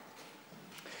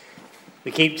We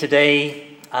keep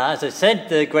today, as I said,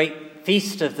 the great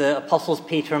feast of the apostles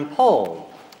Peter and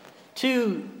Paul,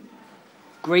 two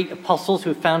great apostles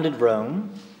who founded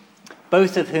Rome,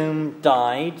 both of whom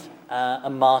died a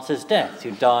martyr's death,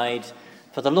 who died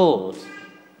for the Lord.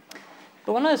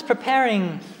 But when I was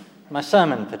preparing my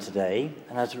sermon for today,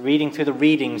 and I was reading through the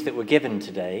readings that were given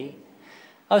today,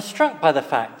 I was struck by the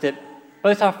fact that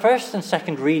both our first and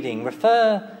second reading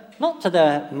refer not to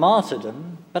their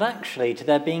martyrdom, but actually to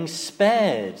their being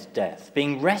spared death,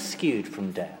 being rescued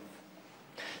from death.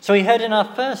 So we heard in our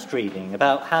first reading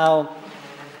about how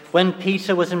when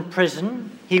Peter was in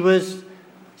prison, he was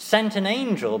sent an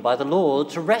angel by the Lord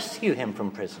to rescue him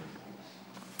from prison.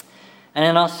 And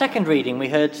in our second reading, we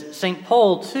heard St.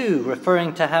 Paul too,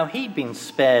 referring to how he'd been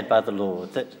spared by the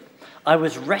Lord, that I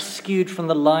was rescued from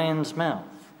the lion's mouth.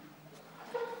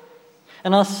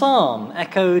 And our psalm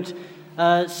echoed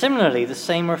similarly the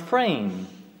same refrain.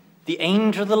 The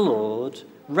angel of the Lord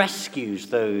rescues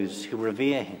those who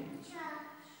revere him.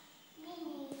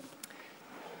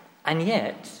 And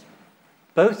yet,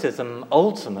 both of them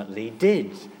ultimately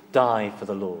did die for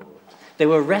the Lord. They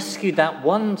were rescued that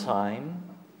one time,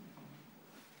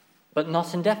 but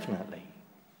not indefinitely.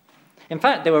 In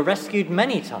fact, they were rescued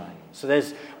many times. So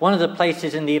there's one of the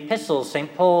places in the epistles,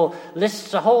 St. Paul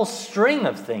lists a whole string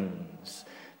of things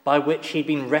by which he'd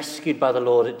been rescued by the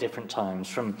Lord at different times,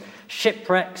 from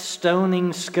shipwreck,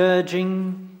 stoning,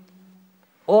 scourging,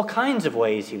 all kinds of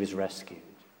ways he was rescued.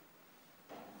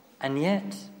 And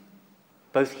yet,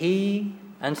 both he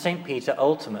and St. Peter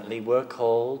ultimately were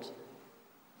called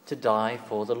to die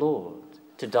for the Lord,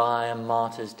 to die a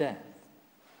martyr's death.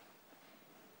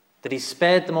 That he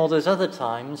spared them all those other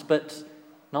times, but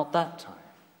not that time.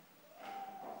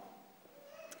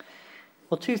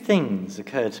 Well, two things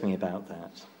occurred to me about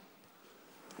that.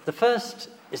 The first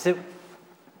is that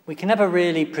we can never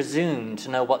really presume to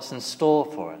know what's in store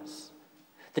for us.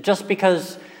 That just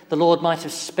because the Lord might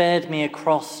have spared me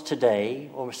across today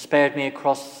or spared me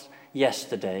across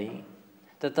yesterday,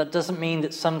 that doesn't mean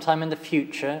that sometime in the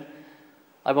future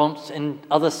I won't, in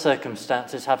other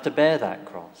circumstances, have to bear that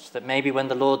cross. That maybe when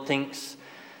the Lord thinks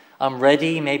I'm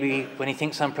ready, maybe when he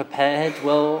thinks I'm prepared,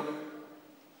 well,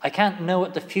 I can't know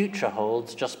what the future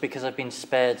holds just because I've been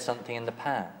spared something in the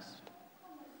past.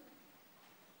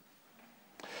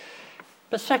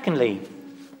 But secondly,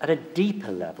 at a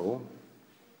deeper level,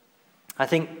 I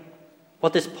think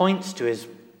what this points to is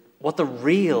what the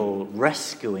real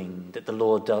rescuing that the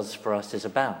Lord does for us is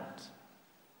about.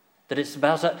 That it's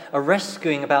about a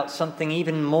rescuing about something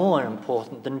even more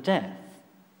important than death.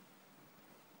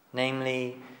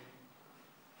 Namely,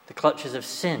 the clutches of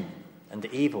sin and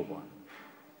the evil one.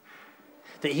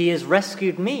 That he has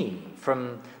rescued me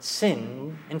from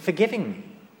sin in forgiving me.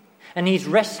 And he's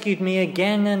rescued me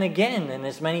again and again, and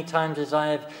as many times as I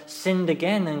have sinned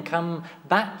again and come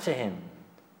back to him,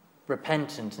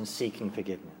 repentant and seeking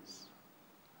forgiveness.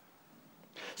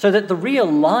 So that the real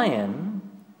lion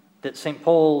that St.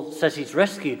 Paul says he's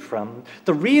rescued from,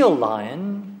 the real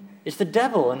lion is the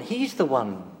devil, and he's the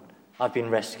one I've been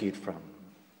rescued from.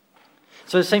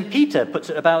 So St. Peter puts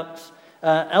it about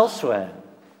elsewhere.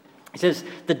 He says,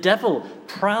 the devil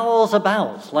prowls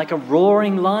about like a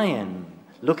roaring lion,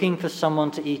 looking for someone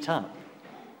to eat up.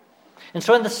 And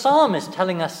so when the psalm is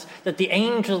telling us that the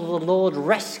angel of the Lord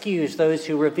rescues those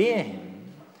who revere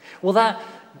him, well, that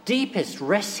deepest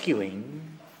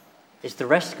rescuing is the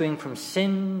rescuing from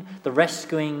sin, the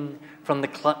rescuing from the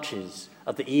clutches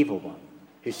of the evil one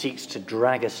who seeks to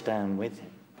drag us down with him.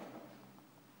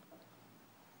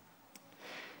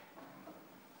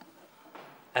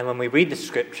 And when we read the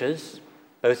scriptures,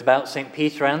 both about St.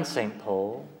 Peter and St.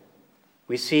 Paul,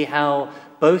 we see how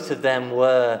both of them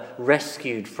were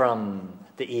rescued from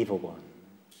the evil one.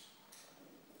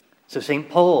 So St.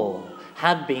 Paul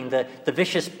had been the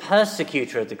vicious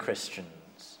persecutor of the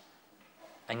Christians,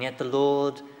 and yet the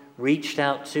Lord reached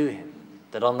out to him,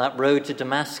 that on that road to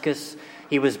Damascus,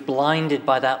 he was blinded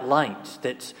by that light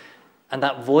and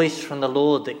that voice from the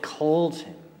Lord that called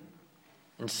him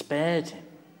and spared him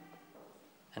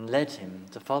and led him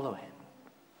to follow him.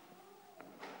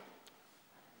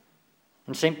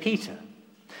 And St.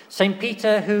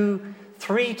 Peter who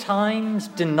 3 times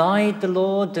denied the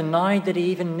Lord, denied that he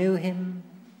even knew him,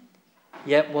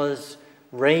 yet was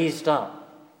raised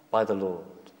up by the Lord,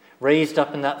 raised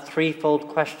up in that threefold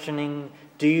questioning,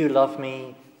 do you love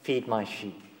me, feed my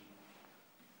sheep.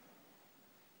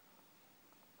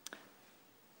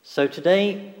 So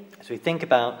today, as we think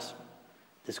about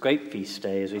this great feast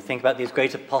day, as we think about these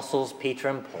great apostles, Peter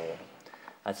and Paul,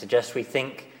 I suggest we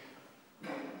think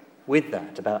with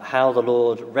that about how the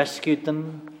Lord rescued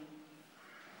them,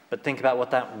 but think about what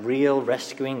that real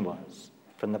rescuing was.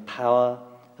 from the power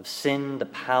of sin, the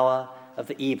power of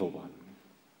the evil one,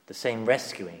 the same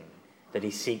rescuing that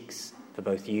he seeks for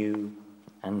both you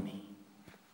and me.